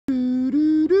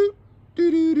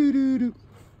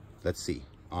Let's see.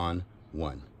 On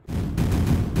 1.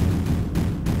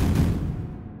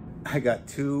 I got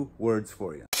 2 words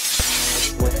for you.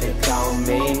 What they call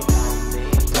me,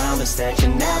 promise that you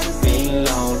never be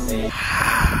lonely.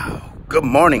 Good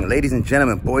morning, ladies and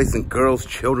gentlemen, boys and girls,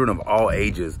 children of all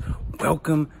ages.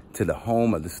 Welcome to the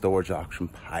home of the storage auction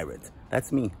pirate.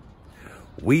 That's me.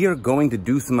 We are going to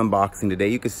do some unboxing today.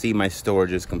 You can see my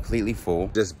storage is completely full.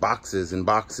 Just boxes and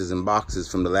boxes and boxes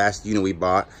from the last unit we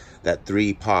bought, that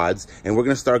 3 pods. And we're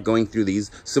gonna start going through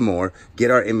these some more, get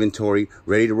our inventory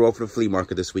ready to roll for the flea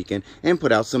market this weekend, and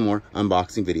put out some more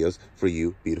unboxing videos for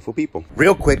you beautiful people.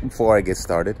 Real quick before I get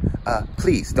started,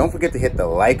 please don't forget to hit the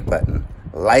like button.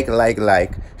 Like,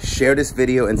 share this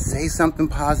video and say something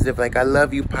positive like, I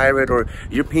love you, pirate, or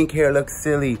your pink hair looks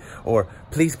silly, or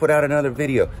please put out another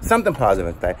video. Something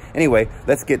positive like that. Anyway,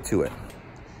 let's get to it.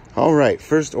 All right,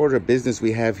 first order of business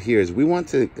we have here is we want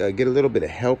to get a little bit of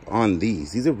help on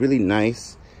these. These are really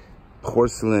nice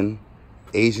porcelain,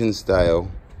 Asian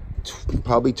style,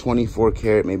 probably 24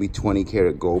 karat, maybe 20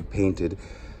 karat gold painted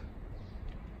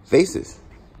vases.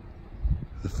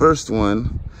 The first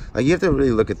one, like, you have to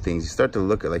really look at things. You start to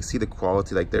look at, like, see the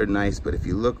quality, like, they're nice, but if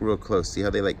you look real close, see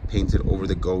how they, like, painted over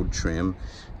the gold trim,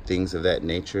 things of that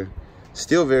nature.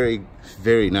 Still very,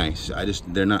 very nice.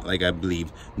 They're not, like, I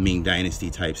believe, Ming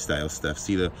Dynasty type style stuff.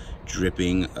 See the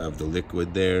dripping of the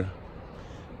liquid there?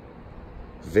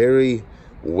 Very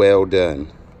well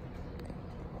done.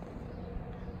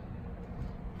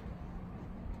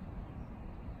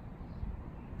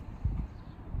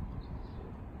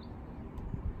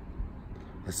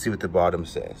 Let's see what the bottom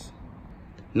says.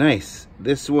 Nice.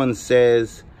 This one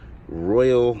says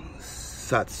Royal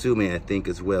Satsume, I think,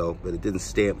 as well, but it didn't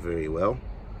stamp very well.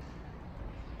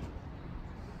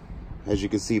 As you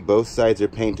can see, both sides are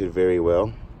painted very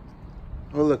well.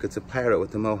 Oh, look, it's a pirate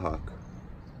with a mohawk.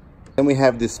 Then we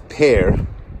have this pair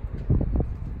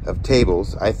of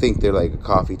tables. I think they're like a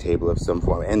coffee table of some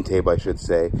form, end table, I should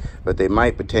say, but they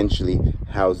might potentially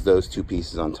house those 2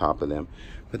 pieces on top of them.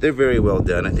 But they're very well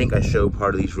done. I think I showed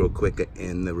part of these real quick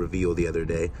in the reveal the other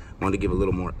day. I wanted to give a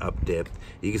little more up depth.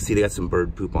 You can see they got some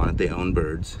bird poop on it. They own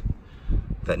birds.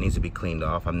 That needs to be cleaned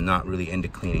off. I'm not really into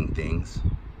cleaning things.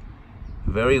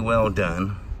 Very well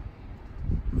done.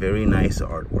 Very nice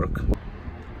artwork.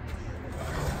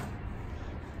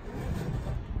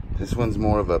 This one's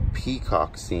more of a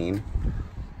peacock scene.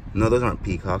 No, those aren't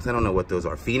peacocks. I don't know what those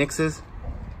are. Phoenixes?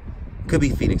 Could be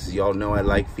phoenixes. Y'all know I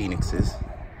like phoenixes.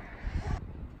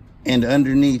 And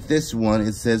underneath this one,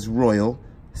 it says Royal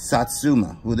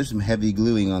Satsuma. Oh, there's some heavy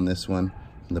gluing on this one,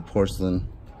 the porcelain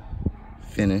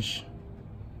finish.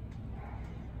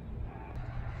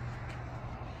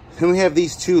 Then we have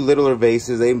these 2 littler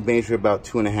vases. They measure about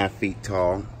 2.5 feet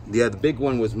tall. Yeah, the big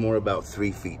one was more about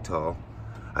 3 feet tall.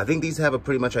 I think these have a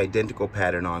pretty much identical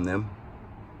pattern on them.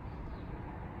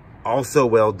 Also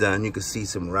well done. You can see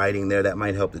some writing there. That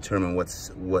might help determine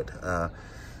what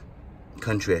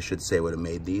country, I should say, would have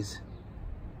made these.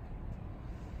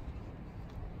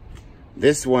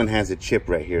 This one has a chip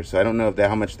right here, so I don't know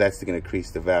how much that's going to increase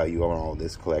the value on all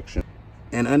this collection.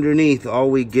 And underneath,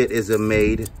 all we get is a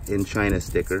made in China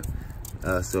sticker.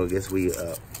 So I guess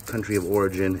country of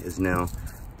origin is now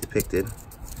depicted.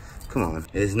 Come on.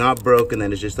 It is not broken,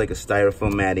 then it's just like a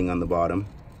styrofoam matting on the bottom.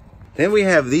 Then we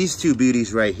have these 2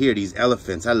 beauties right here, these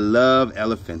elephants. I love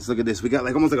elephants. Look at this. We got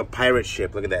like almost like a pirate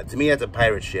ship. Look at that. To me, that's a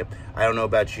pirate ship. I don't know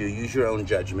about you. Use your own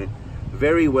judgment.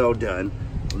 Very well done.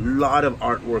 A lot of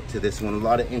artwork to this one. A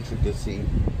lot of intricacy.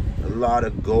 A lot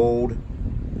of gold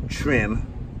trim.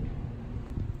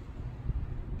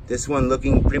 This one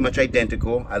looking pretty much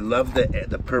identical. I love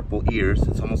the purple ears.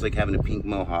 It's almost like having a pink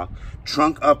mohawk.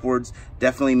 Trunk upwards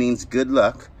definitely means good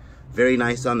luck. Very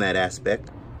nice on that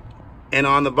aspect. And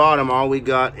on the bottom, all we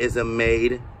got is a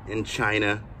made in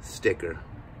China sticker.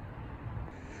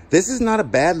 This is not a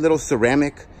bad little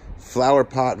ceramic flower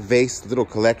pot vase little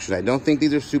collection. I don't think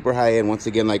these are super high end. Once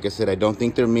again, like I said, I don't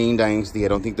think they're Ming Dynasty. I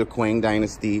don't think they're Quang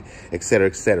Dynasty, etc.,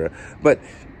 etc. But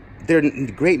they're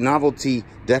great novelty,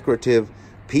 decorative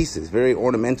pieces, very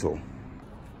ornamental.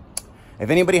 If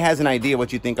anybody has an idea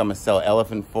what you think I'm gonna sell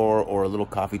elephant for, or a little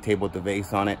coffee table with the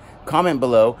vase on it, comment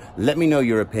below. Let me know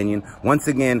your opinion. Once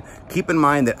again, keep in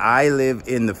mind that I live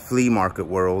in the flea market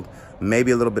world,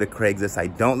 maybe a little bit of Craigslist. I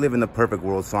don't live in the perfect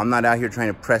world, so I'm not out here trying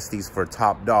to press these for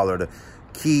top dollar. The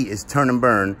key is turn and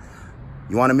burn.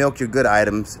 You wanna milk your good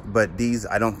items, but these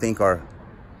I don't think are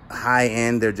high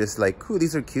end. They're just like, ooh,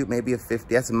 these are cute, maybe a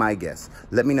 50. That's my guess.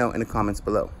 Let me know in the comments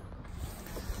below.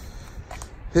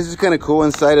 This is kind of cool.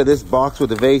 Inside of this box with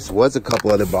the vase was a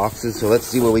couple other boxes, so let's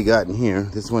see what we got in here.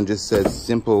 This one just says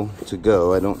simple to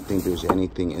go. I don't think there's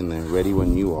anything in there. Ready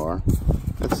when you are.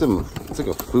 It's like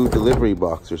a food delivery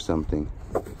box or something.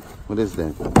 What is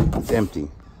that? It's empty.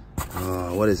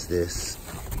 What is this?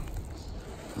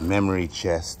 Memory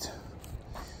chest.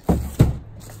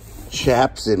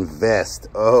 Chaps and vest.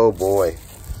 Oh boy.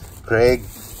 Craig.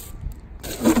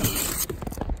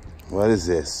 What is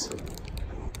this?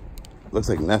 Looks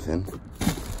like nothing.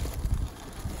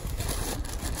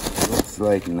 Looks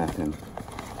like nothing.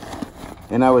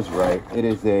 And I was right. It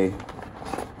is a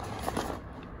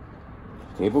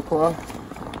tablecloth,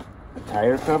 a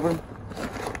tire cover.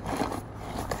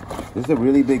 This is a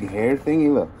really big hair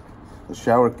thingy. Look,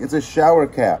 it's a shower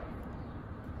cap.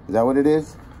 Is that what it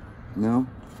is? No?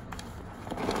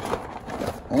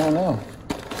 I don't know.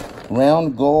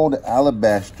 Round gold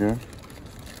alabaster,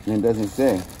 and it doesn't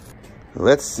say.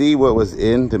 Let's see what was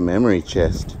in the memory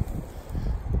chest.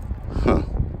 Huh.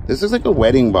 This is like a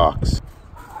wedding box.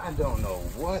 I don't know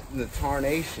what in the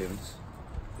tarnations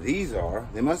these are.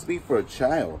 They must be for a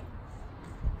child.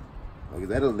 Like, is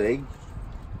that a leg?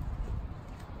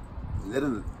 Is that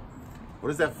a, what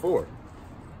is that for?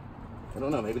 I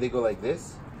don't know. Maybe they go like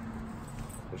this?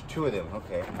 There's two of them.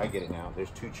 Okay, I get it now.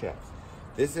 There's two chaps.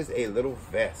 This is a little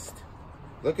vest.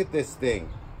 Look at this thing.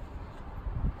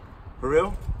 For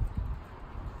real?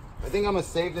 I think I'm gonna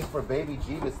save this for baby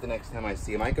Jeebus the next time I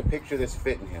see him. I could picture this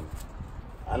fitting him.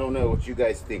 I don't know what you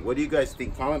guys think. What do you guys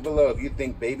think? Comment below if you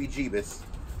think baby Jeebus,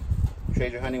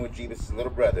 treasure hunting with Jeebus'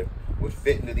 little brother, would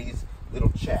fit into these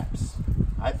little chaps.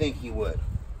 I think he would.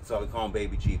 So we call him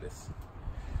baby Jeebus.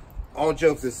 All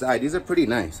jokes aside, these are pretty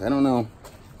nice. I don't know.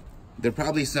 They're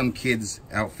probably some kid's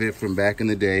outfit from back in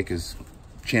the day, because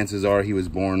chances are he was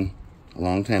born a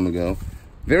long time ago.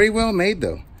 Very well made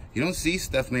though. You don't see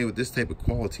stuff made with this type of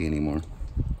quality anymore.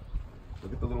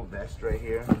 Look at the little vest right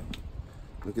here.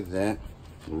 Look at that.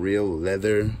 Real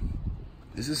leather.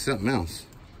 This is something else.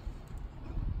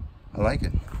 I like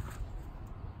it.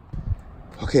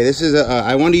 Okay, this is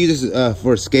I wanted to use this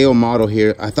for a scale model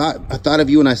here. I thought of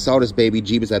you when I saw this baby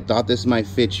Jeebus. I thought this might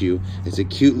fit you. It's a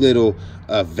cute little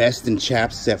vest and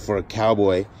chap set for a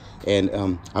cowboy.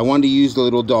 And I wanted to use the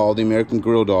little doll, the American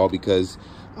Girl doll, because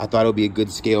I thought it would be a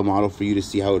good scale model for you to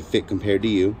see how it would fit compared to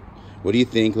you. What do you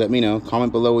think? Let me know.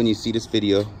 Comment below when you see this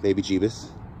video, baby Jeebus.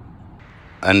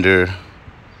 Under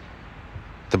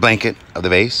the blanket of the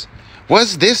vase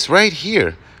was this right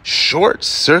here. Short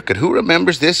Circuit. Who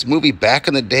remembers this movie back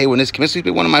in the day when this came? This would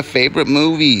be one of my favorite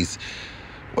movies.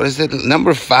 What is it?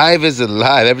 Number 5 is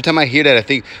alive. Every time I hear that, I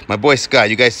think my boy Scott.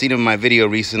 You guys seen him in my video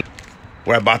recently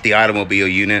where I bought the automobile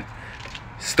unit.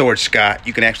 Storage Scott.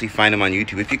 You can actually find him on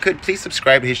YouTube. If you could, please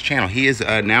subscribe to his channel. He is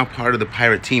now part of the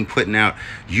pirate team, putting out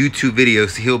YouTube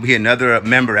videos. He'll be another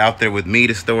member out there with me,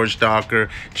 the Storage Stalker,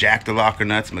 Jack the Locker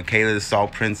Nuts, Michaela the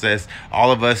Salt Princess,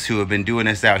 all of us who have been doing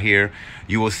this out here.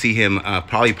 You will see him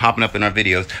probably popping up in our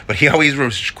videos. But he always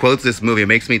quotes this movie. It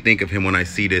makes me think of him when I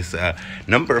see this.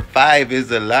 Number 5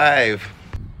 is alive.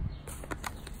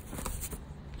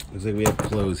 Looks like we have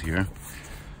clothes here.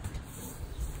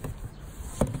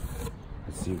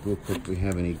 See real quick if we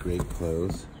have any great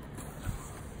clothes.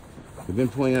 We've been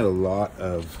pulling out a lot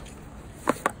of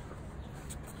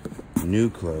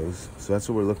new clothes, so that's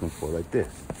what we're looking for. Like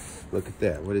this. Look at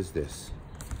that. What is this?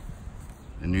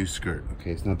 A new skirt.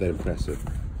 Okay, it's not that impressive.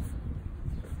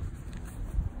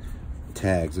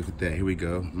 Tags. Look at that. Here we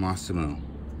go. Massimo.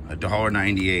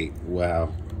 $1.98.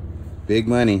 Wow. Big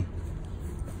money.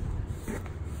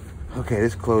 Okay,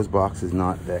 this clothes box is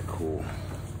not that cool.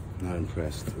 Not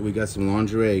impressed. We got some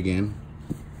lingerie again.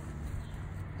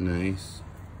 Nice.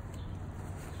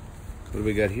 What do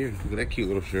we got here? Look at that cute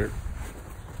little shirt.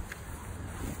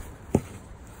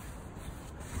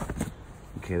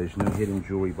 Okay, there's no hidden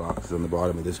jewelry boxes on the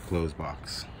bottom of this clothes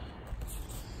box.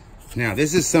 Now,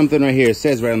 this is something right here. It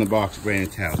says right on the box, brand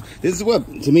new towels. This is what,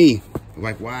 to me,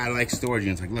 like why I like storage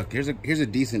units. Like, look, here's a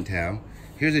decent towel.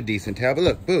 Here's a decent towel, but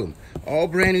look, boom, all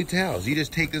brand new towels. You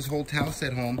just take this whole towel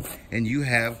set home and you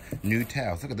have new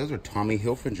towels. Look at those are Tommy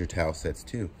Hilfiger towel sets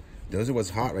too. Those are what's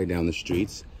hot right down the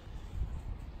streets.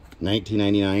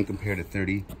 $19.99 compared to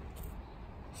 $36,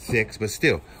 but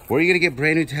still, where are you gonna get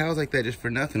brand new towels like that just for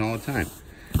nothing all the time?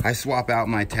 I swap out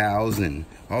my towels and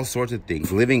all sorts of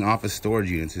things. Living off of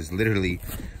storage units is literally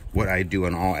what I do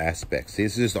on all aspects.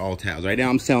 This is just all towels. Right now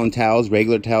I'm selling towels,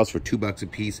 regular towels for $2 a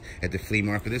piece at the flea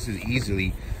market. This is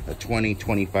easily a $20,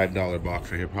 $25 box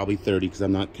right here. Probably 30 because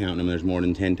I'm not counting them. There's more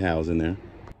than 10 towels in there.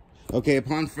 Okay,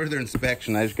 upon further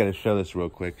inspection, I just got to show this real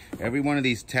quick. Every one of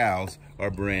these towels are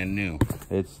brand new.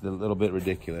 It's a little bit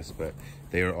ridiculous, but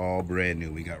they are all brand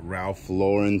new. We got Ralph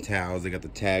Lauren towels. They got the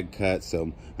tag cut,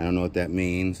 so I don't know what that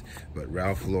means, but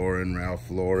Ralph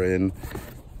Lauren.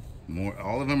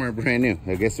 All of them are brand new.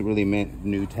 I guess it really meant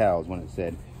new towels when it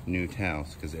said new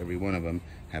towels, because every one of them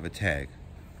have a tag.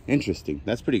 Interesting.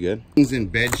 That's pretty good. Things in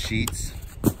bed sheets.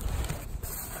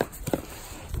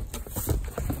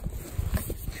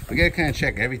 We gotta kind of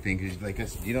check everything, because like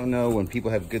you don't know when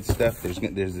people have good stuff.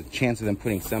 There's a chance of them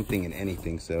putting something in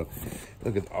anything. So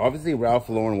look at, obviously Ralph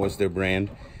Lauren was their brand.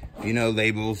 You know,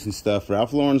 labels and stuff.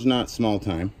 Ralph Lauren's not small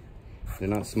time. They're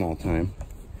not small time.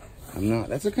 I'm not.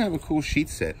 That's a kind of a cool sheet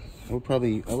set. I would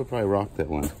probably rock that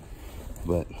one.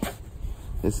 But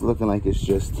it's looking like it's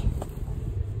just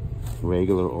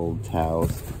regular old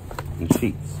towels and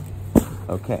sheets.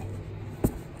 Okay.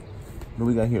 What do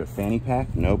we got here? A fanny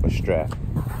pack? Nope, a strap.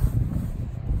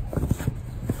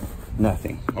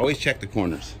 Nothing. Always check the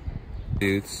corners.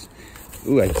 Dudes.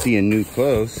 Ooh, I see a new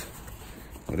clothes.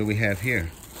 What do we have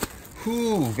here?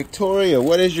 Ooh, Victoria,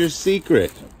 what is your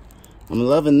secret? I'm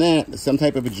loving that. Some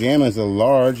type of pajamas, a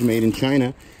large, made in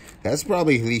China. That's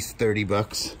probably at least 30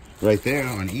 bucks right there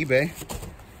on eBay.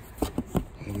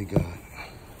 What do we got?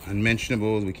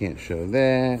 Unmentionables, we can't show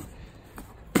that.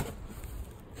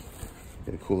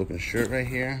 Got a cool looking shirt right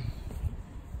here.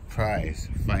 Prize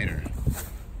Fighter.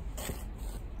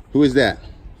 Who is that?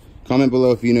 Comment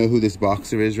below if you know who this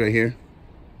boxer is right here.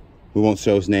 We won't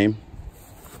show his name.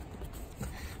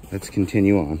 Let's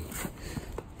continue on.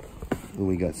 Ooh,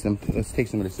 we got something. Let's take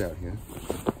some of this out here.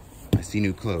 I see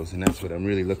new clothes, and that's what I'm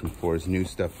really looking for, is new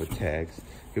stuff with tags.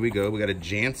 Here we go. We got a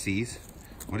Jancy's.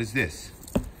 What is this?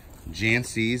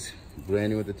 Jancy's,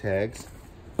 brand new with the tags.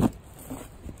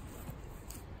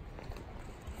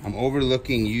 I'm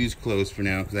overlooking used clothes for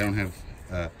now because I don't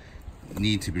have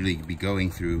need to really be going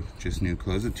through just new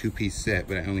clothes. A two-piece set,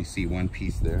 but I only see one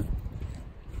piece there.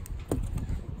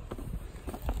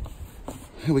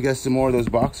 We got some more of those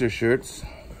boxer shirts.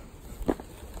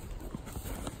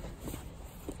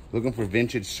 Looking for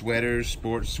vintage sweaters,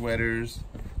 sports sweaters.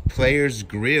 Players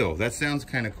Grill. That sounds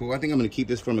kind of cool. I think I'm going to keep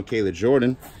this for Michaela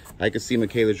Jordan. I could see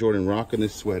Michaela Jordan rocking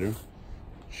this sweater.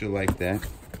 She'll like that.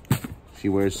 She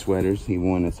wears sweaters,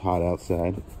 even when it's hot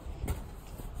outside.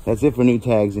 That's it for new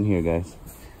tags in here, guys.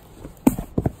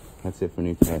 That's it for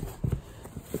new tags.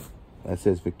 That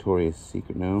says Victoria's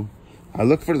Secret. No. I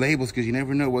look for labels because you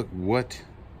never know what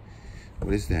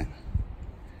is that?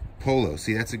 Polo.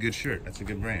 See, that's a good shirt. That's a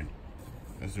good brand.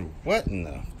 Those are, what in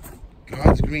the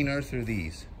God's green earth are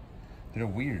these? They're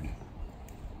weird.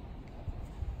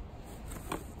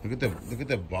 Look at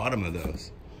the bottom of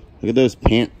those. Look at those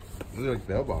pants. Those are like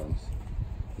bell bottoms.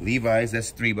 Levi's,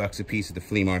 that's $3 a piece at the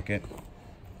flea market.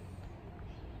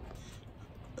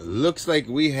 Looks like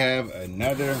we have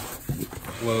another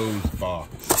clothes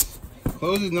box.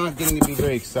 Clothes is not getting to be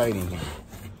very exciting here.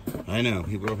 I know,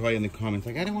 people are probably in the comments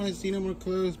like, I don't want to see no more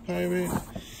clothes, Pirate.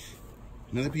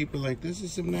 And other people are like, this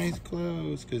is some nice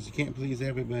clothes, because you can't please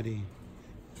everybody.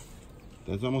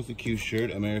 That's almost a cute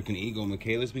shirt, American Eagle.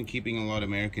 Michaela's been keeping a lot of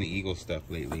American Eagle stuff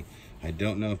lately. I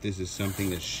don't know if this is something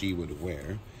that she would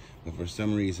wear, but for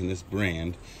some reason this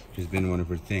brand has been one of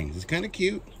her things. It's kind of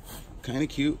cute. Kind of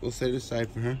cute. We'll set it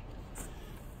aside for her.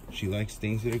 She likes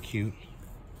things that are cute.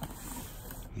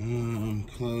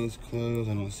 Clothes.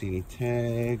 I don't see any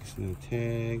tags. No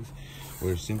tags.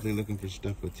 We're simply looking for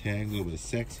stuff with tags. A little bit of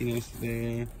sexiness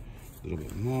there. A little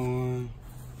bit more.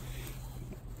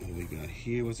 What do we got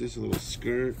here? What's this? A little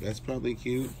skirt. That's probably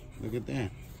cute. Look at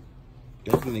that.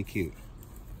 Definitely cute.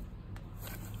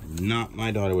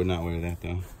 My daughter would not wear that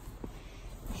though.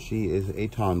 She is a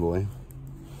tomboy.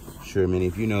 Sure, many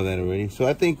of you know that already. So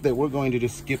I think that we're going to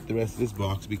just skip the rest of this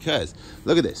box because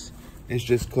look at this. It's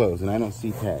just clothes and I don't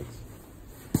see tags.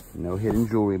 No hidden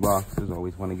jewelry boxes.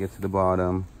 Always want to get to the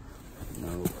bottom.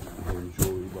 No hidden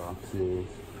jewelry boxes.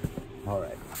 All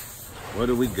right. What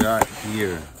do we got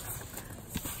here?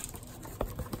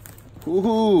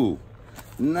 Ooh,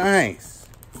 nice.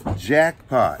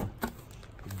 Jackpot.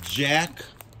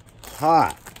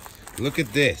 Jackpot. Look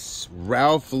at this.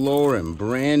 Ralph Lauren,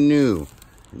 brand new.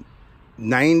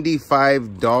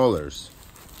 $95.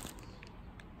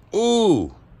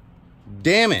 Ooh.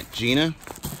 Damn it, Gina.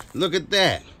 Look at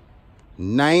that.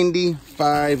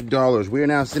 $95. We are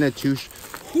now sitting at two.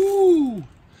 Whoo.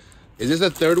 Is this a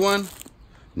third one?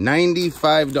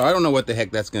 $95. I don't know what the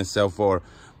heck that's going to sell for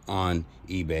on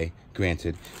eBay.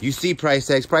 Granted, you see price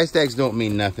tags. Price tags don't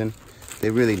mean nothing. They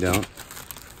really don't.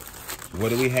 What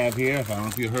do we have here? I don't know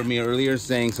if you heard me earlier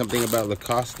saying something about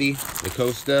Lacoste being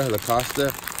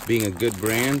a good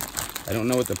brand. I don't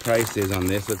know what the price is on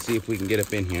this. Let's see if we can get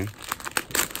up in here.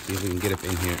 See if we can get up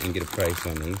in here and get a price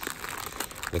on these.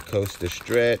 Lacoste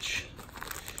stretch.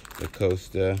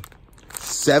 Lacoste.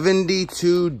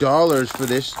 $72 for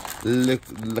this. Look,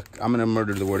 I'm gonna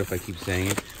murder the word if I keep saying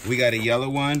it. We got a yellow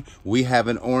one. We have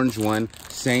an orange one.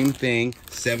 Same thing,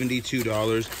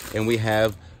 $72. And we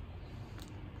have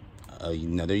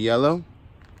another yellow,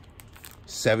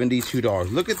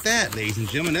 $72. Look at that, ladies and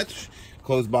gentlemen. That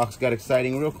clothes box got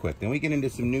exciting real quick. Then we get into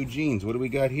some new jeans. What do we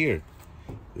got here?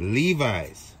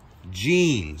 Levi's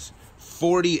jeans,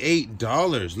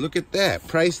 $48. Look at that.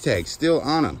 Price tag still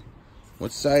on them.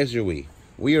 What size are we?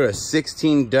 We are a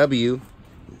 16W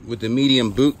with the medium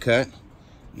boot cut.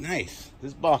 Nice.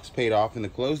 This box paid off in the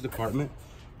clothes department.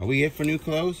 Are we it for new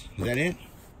clothes? Is that it?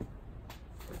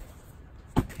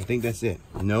 I think that's it.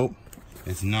 Nope,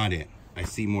 it's not it. I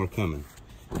see more coming.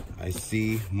 I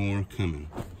see more coming.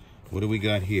 What do we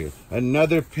got here?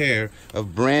 Another pair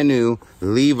of brand new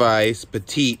Levi's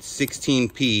Petite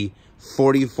 16P,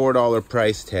 $44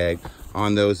 price tag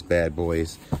on those bad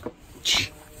boys.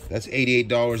 That's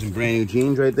 $88 in brand new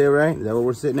jeans right there, right? Is that what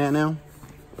we're sitting at now?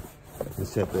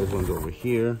 Let's set those ones over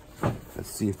here. Let's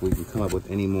see if we can come up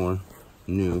with any more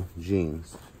new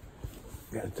jeans.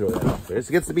 Gotta throw that out there. It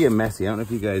gets to be a messy. I don't know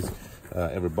if you guys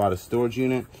ever bought a storage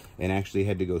unit and actually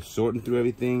had to go sorting through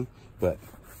everything, but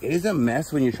it is a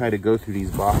mess when you try to go through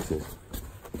these boxes.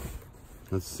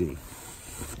 Let's see.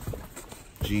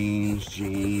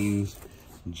 Jeans.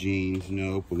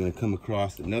 Nope. We're gonna come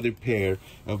across another pair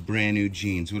of brand new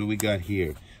jeans. What do we got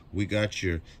here? We got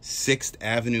your 6th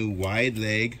Avenue wide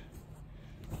leg.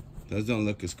 Those don't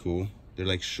look as cool. They're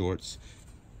like shorts.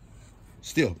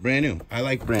 Still brand new. I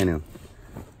like brand new.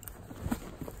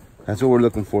 That's what we're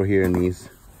looking for here in these.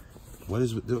 What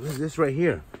is this right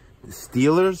here? The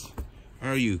Steelers?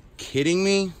 Are you kidding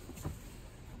me?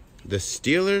 The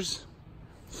Steelers?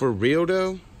 For real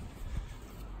though?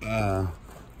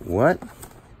 What?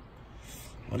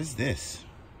 What is this?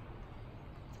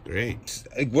 Great.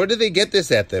 Where did they get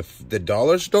this at? The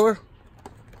dollar store?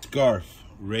 Scarf,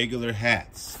 regular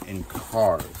hats, and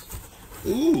cars.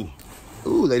 Ooh,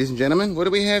 ladies and gentlemen, what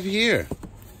do we have here?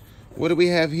 What do we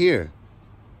have here?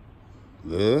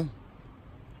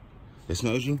 This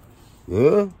emoji?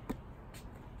 Go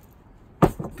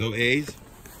A's.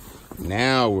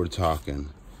 Now we're talking.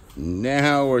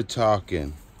 Now we're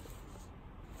talking.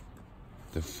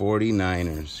 The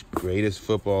 49ers, greatest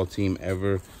football team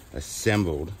ever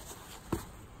assembled.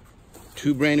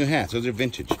 2 brand new hats. Those are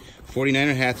vintage.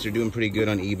 49er hats are doing pretty good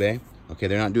on eBay. Okay,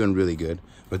 they're not doing really good,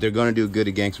 but they're going to do good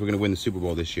again because we're going to win the Super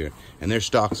Bowl this year. And their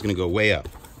stock's going to go way up.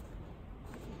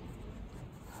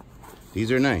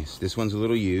 These are nice. This one's a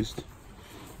little used.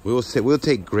 We'll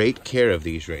take great care of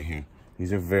these right here.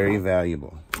 These are very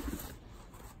valuable.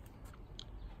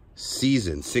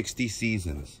 Season, 60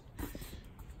 seasons.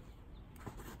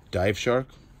 Dive Shark.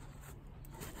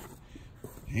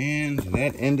 And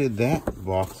that ended that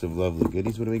box of lovely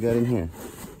goodies. What do we got in here?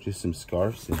 Just some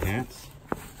scarves and hats.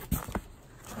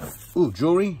 Ooh,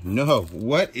 jewelry? No.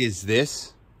 What is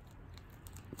this?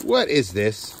 What is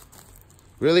this?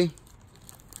 Really?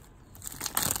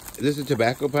 Is this a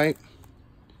tobacco pipe?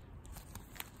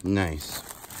 Nice.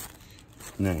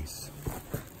 Nice.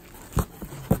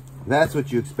 That's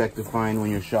what you expect to find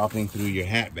when you're shopping through your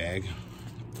hat bag.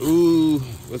 Ooh,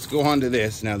 let's go on to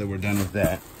this now that we're done with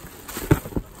that.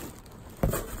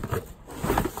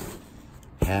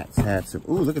 Hats. Ooh,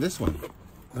 look at this one.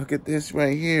 Look at this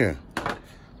right here.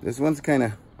 This one's kind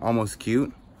of almost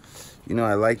cute. You know,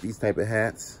 I like these type of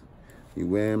hats. You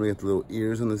wear them, they got the little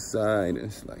ears on the side.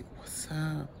 It's like, what's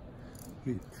up?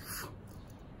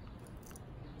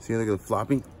 See, look at the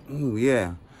floppy. Ooh,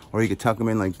 yeah. Or you could tuck them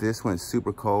in like this when it's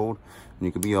super cold, and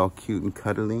you could be all cute and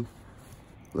cuddly.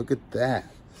 Look at that.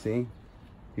 See?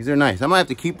 These are nice. I might have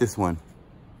to keep this one.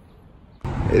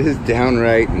 It is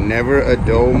downright never a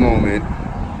dull moment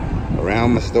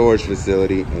around my storage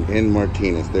facility and in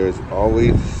Martinez. There's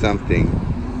always something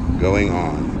going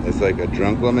on. It's like a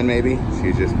drunk woman maybe.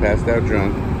 She's just passed out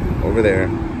drunk over there.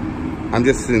 I'm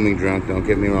just assuming drunk. Don't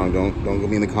get me wrong. Don't get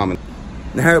me in the comments.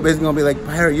 Now everybody's gonna be like,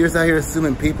 Pirate, you're out here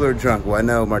assuming people are drunk. Well, I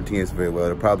know Martinez very well.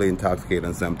 They're probably intoxicated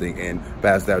on something and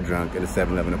passed out drunk at a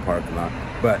 7-Eleven parking lot.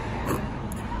 But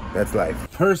that's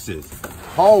life. Purses,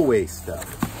 hallway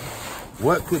stuff.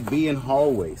 What could be in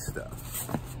hallway stuff?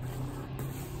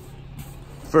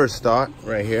 First thought,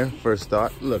 right here. First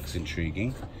thought, looks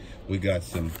intriguing. We got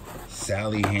some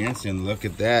Sally Hansen. Look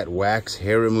at that, wax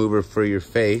hair remover for your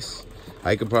face.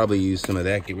 I could probably use some of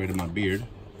that, get rid of my beard.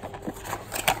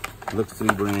 Looks to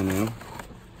be brand new.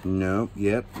 Nope,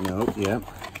 yep, nope, yep.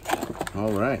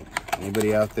 All right,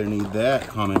 anybody out there need that?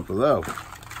 Comment below.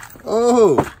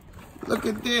 Oh, look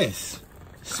at this.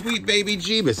 Sweet baby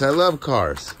Jeebus, I love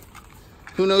cars.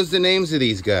 Who knows the names of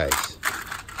these guys?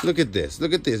 Look at this,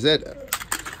 look at this. Isn't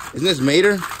this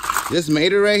Mater? This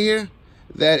Mater right here?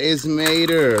 That is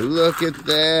Mater. Look at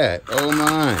that. Oh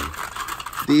my.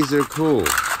 These are cool.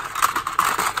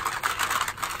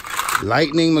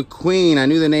 Lightning McQueen. I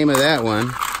knew the name of that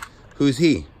one. Who's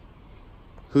he?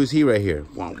 Who's he right here?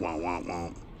 Womp, womp, womp,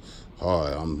 womp.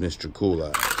 Hi, I'm Mr. Cool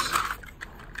Eyes.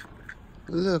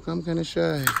 Look, I'm kind of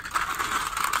shy.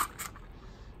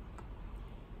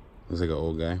 Looks like an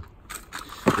old guy.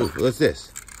 Ooh, what's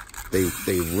this?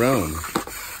 They roam.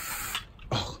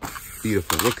 Oh,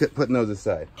 beautiful. We're putting those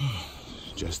aside.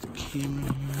 Just the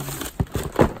camera.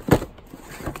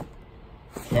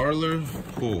 Parlor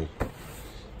pool.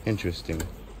 Interesting.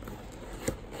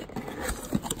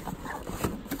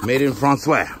 Made in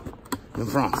Francois. In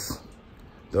France.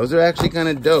 Those are actually kind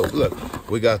of dope. Look,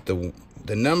 we got the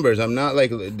numbers. I'm not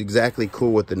like exactly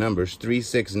cool with the numbers.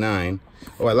 369.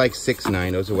 Oh, I like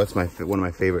 69. Those are one of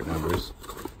my favorite numbers.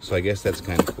 So I guess that's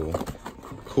kind of cool.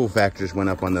 Cool factors went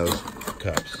up on those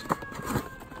cups.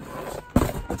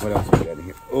 What else we got in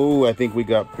here? Oh, I think we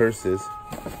got purses.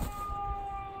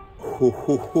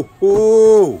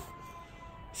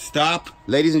 Stop,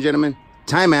 ladies and gentlemen.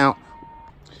 Time out.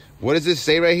 What does this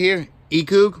say right here?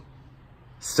 Ekug?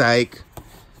 Psych.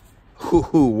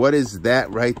 What is that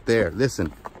right there?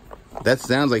 Listen, that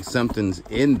sounds like something's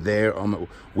in there.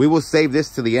 We will save this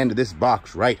to the end of this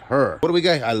box right here. What do we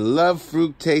got? I love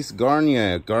Fructis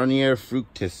Garnier. Garnier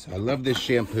Fructis. I love this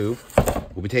shampoo.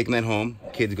 We'll be taking that home.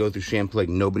 Kids go through shampoo like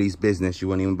nobody's business. You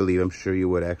wouldn't even believe. I'm sure you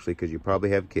would actually, because you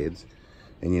probably have kids.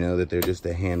 And you know that they're just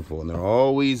a handful. And they're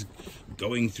always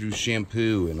going through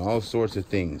shampoo and all sorts of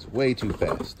things. Way too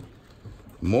fast.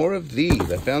 More of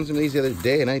these. I found some of these the other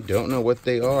day and I don't know what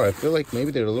they are. I feel like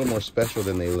maybe they're a little more special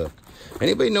than they look.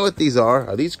 Anybody know what these are?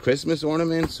 Are these Christmas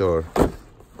ornaments or?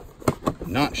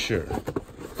 Not sure.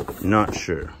 Not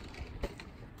sure.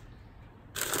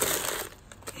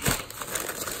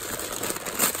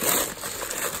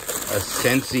 A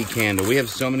Scentsy candle. We have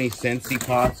so many Scentsy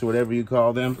pots or whatever you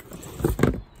call them.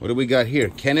 What do we got here?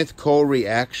 Kenneth Cole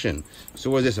Reaction.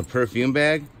 So what is this, a perfume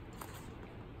bag?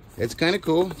 It's kind of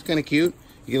cool. It's kind of cute.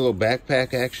 You get a little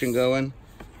backpack action going.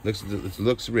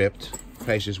 Looks ripped.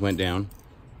 Price just went down.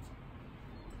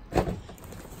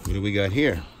 What do we got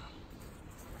here?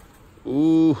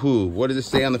 Ooh, what does it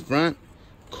say on the front?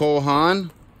 Cole Haan?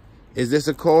 Is this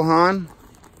a Cole Haan?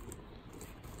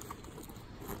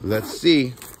 Let's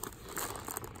see.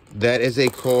 That is a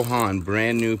Cole Haan,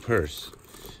 brand new purse.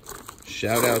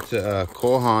 Shout out to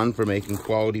Cole Haan for making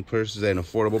quality purses at an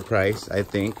affordable price, I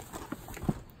think.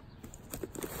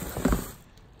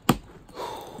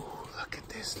 Look at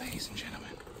this, ladies and gentlemen.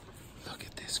 Look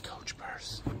at this Coach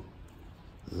purse.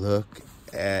 Look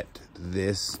at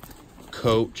this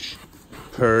Coach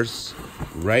purse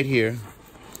right here.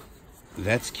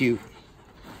 That's cute.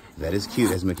 That is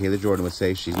cute, as Michaela Jordan would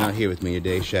say. She's not here with me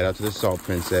today. Shout out to the Salt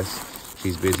Princess.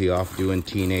 She's busy off doing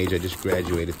teenage, I just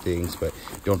graduated things, but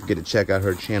don't forget to check out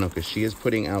her channel because she is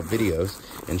putting out videos,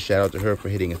 and shout out to her for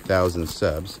hitting 1,000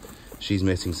 subs. She's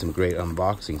missing some great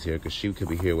unboxings here because she could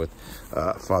be here with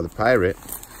Father Pirate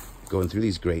going through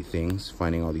these great things,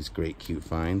 finding all these great cute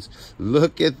finds.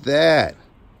 Look at that.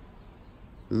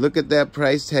 Look at that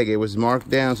price tag. It was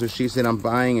marked down, so she said, I'm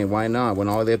buying it. Why not? When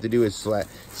all they have to do is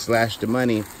slash the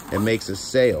money, it makes a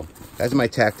sale. That's my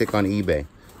tactic on eBay.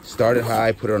 Start it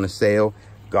high, put it on a sale,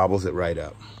 gobbles it right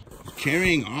up.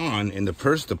 Carrying on in the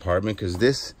purse department, because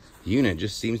this unit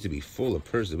just seems to be full of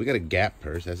purses. We got a Gap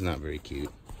purse. That's not very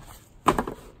cute.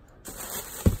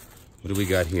 What do we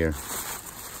got here?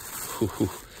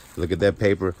 Look at that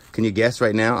paper. Can you guess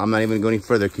right now? I'm not even going to go any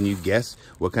further. Can you guess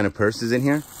what kind of purse is in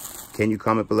here? Can you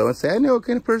comment below and say, I know what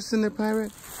kind of purse is in there,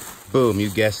 Pirate? Boom, you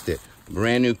guessed it.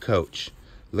 Brand new Coach.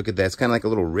 Look at that. It's kind of like a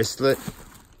little wristlet.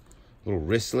 Little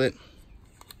wristlet.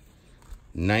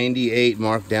 98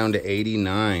 marked down to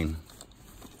 89.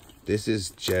 This is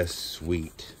just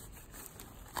sweet.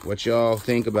 What y'all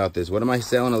think about this? What am I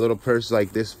selling a little purse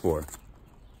like this for?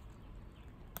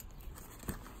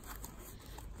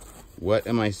 What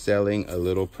am I selling a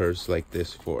little purse like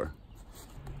this for?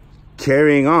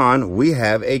 Carrying on, we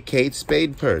have a Kate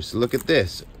Spade purse. Look at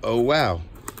this. Oh, wow.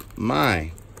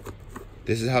 My.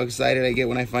 This is how excited I get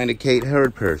when I find a Kate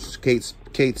Hurd purse.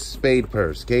 Kate Spade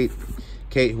purse. Kate,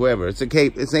 whoever. It's a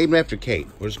Kate. It's named after Kate.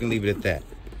 We're just going to leave it at that.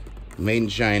 Made in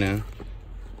China.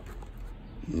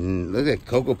 Look at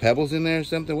Cocoa Pebbles in there or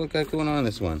something. What got going on in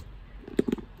this one?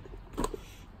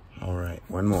 All right,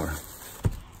 one more.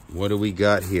 What do we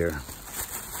got here?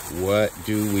 What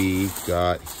do we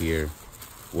got here?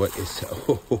 What is...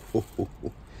 Oh,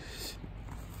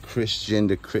 Christian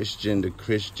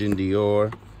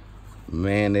Dior.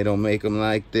 Man, they don't make them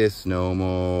like this no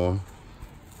more.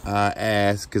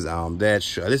 ass, because I'm that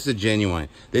sure. This is a genuine.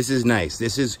 This is nice.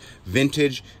 This is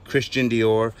vintage Christian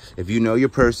Dior. If you know your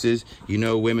purses, you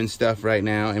know women's stuff right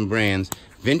now and brands.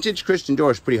 Vintage Christian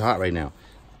Dior is pretty hot right now.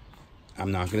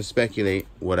 I'm not going to speculate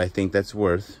what I think that's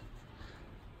worth.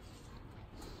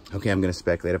 Okay, I'm going to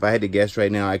speculate. If I had to guess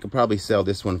right now, I could probably sell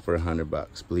this one for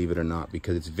 $100, believe it or not,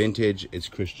 because it's vintage, it's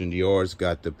Christian Dior, it's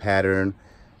got the pattern.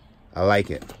 I like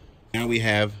it. Now we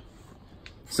have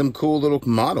some cool little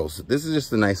models. This is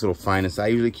just a nice little finest. I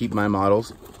usually keep my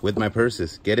models with my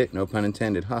purses. Get it? No pun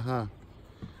intended. Haha.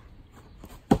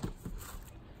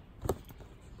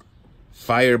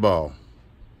 Fireball.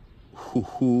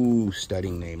 Hoo-hoo,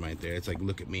 stunning name right there. It's like,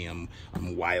 look at me, I'm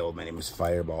wild. My name is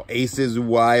Fireball. Ace is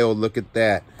wild. Look at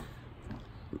that.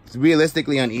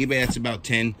 Realistically, on eBay, it's about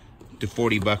 10 to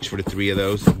 40 bucks for the 3 of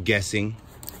those. Guessing.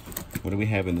 What do we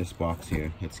have in this box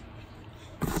here? Let's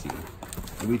see.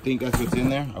 Do we think that's what's in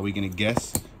there? Are we gonna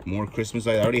guess more Christmas?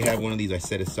 I already have one of these I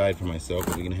set aside for myself.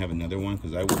 Are we gonna have another one?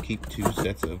 Because I will keep 2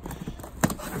 sets of.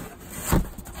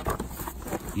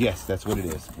 Yes, that's what it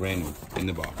is. Brand new in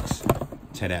the box.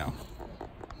 Ta-da.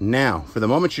 Now, for the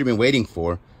moment you've been waiting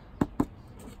for,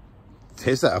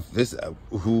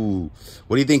 ooh,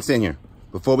 what do you think's in here?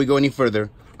 Before we go any further,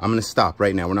 I'm going to stop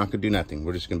right now. We're not going to do nothing.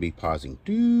 We're just going to be pausing.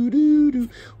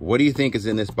 What do you think is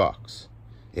in this box?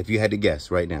 If you had to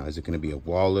guess right now, is it going to be a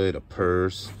wallet, a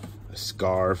purse, a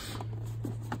scarf?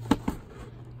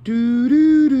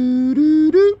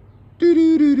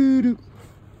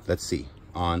 Let's see.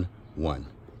 On 1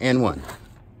 and 1.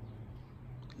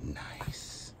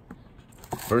 Nice.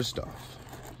 First off,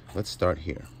 let's start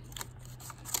here.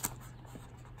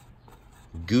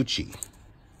 Gucci,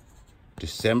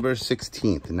 December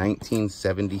 16th,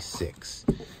 1976.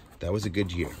 That was a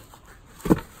good year.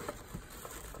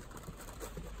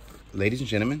 Ladies and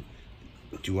gentlemen,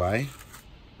 do I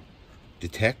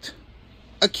detect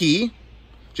a key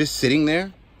just sitting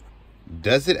there?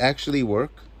 Does it actually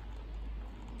work?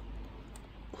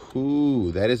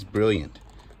 Ooh, that is brilliant.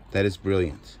 That is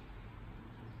brilliant.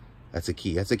 That's a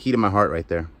key. That's a key to my heart right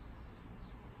there.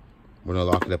 We're going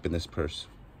to lock it up in this purse.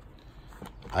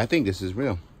 I think this is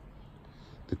real.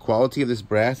 The quality of this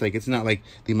brass, like, it's not like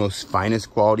the most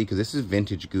finest quality, because this is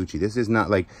vintage Gucci. This is not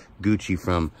like Gucci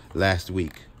from last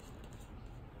week.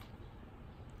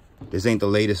 This ain't the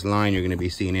latest line you're going to be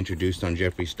seeing introduced on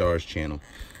Jeffree Star's channel.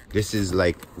 This is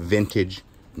like vintage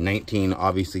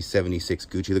 76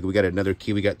 Gucci. Look, we got another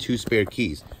key. We got 2 spare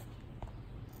keys.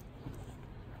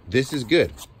 This is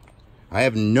good. I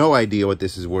have no idea what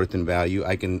this is worth in value.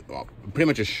 I can pretty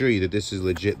much assure you that this is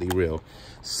legitly real.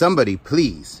 Somebody,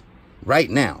 please, right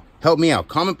now, help me out.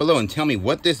 Comment below and tell me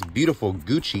what this beautiful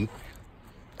Gucci,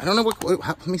 I don't know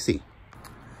let me see.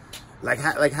 Like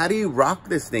how do you rock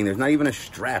this thing? There's not even a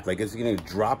strap. Like, it's gonna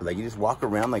drop. Like, you just walk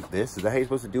around like this. Is that how you're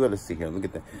supposed to do it? Let's see here. Look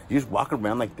at that. You just walk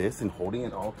around like this and holding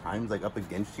it all times, like up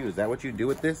against you. Is that what you do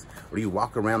with this? Or do you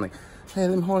walk around like, hey,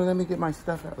 let me hold it. Let me get my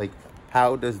stuff out. Like,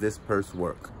 how does this purse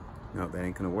work? No, that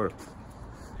ain't gonna work.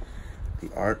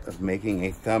 The art of making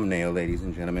a thumbnail, ladies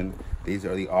and gentlemen. These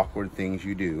are the awkward things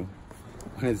you do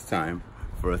when it's time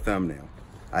for a thumbnail.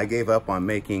 I gave up on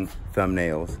making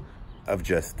thumbnails of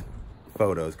just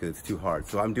photos because it's too hard.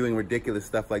 So I'm doing ridiculous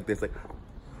stuff like this. Like,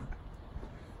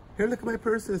 here, look at my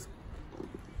purses.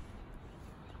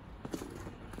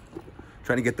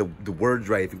 Trying to get the words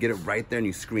right. If you get it right there and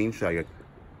you screenshot, you're like,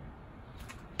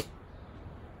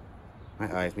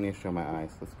 my eyes, we need to show my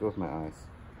eyes. Let's go with my eyes.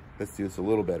 Let's do this a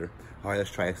little better. All right, let's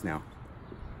try this now.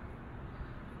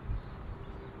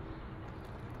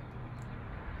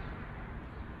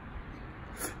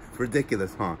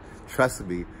 Ridiculous, huh? Trust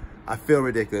me, I feel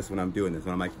ridiculous when I'm doing this.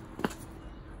 When I'm like,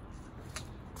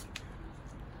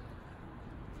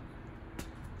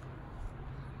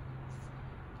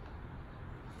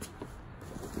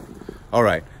 all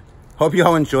right. Hope you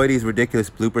all enjoy these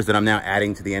ridiculous bloopers that I'm now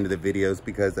adding to the end of the videos,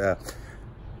 because the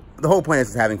whole point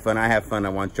is having fun. I have fun. I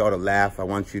want y'all to laugh. I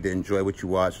want you to enjoy what you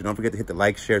watch. So don't forget to hit the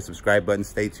like, share, subscribe button.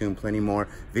 Stay tuned. Plenty more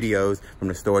videos from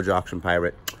the Storage Auction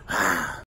Pirate.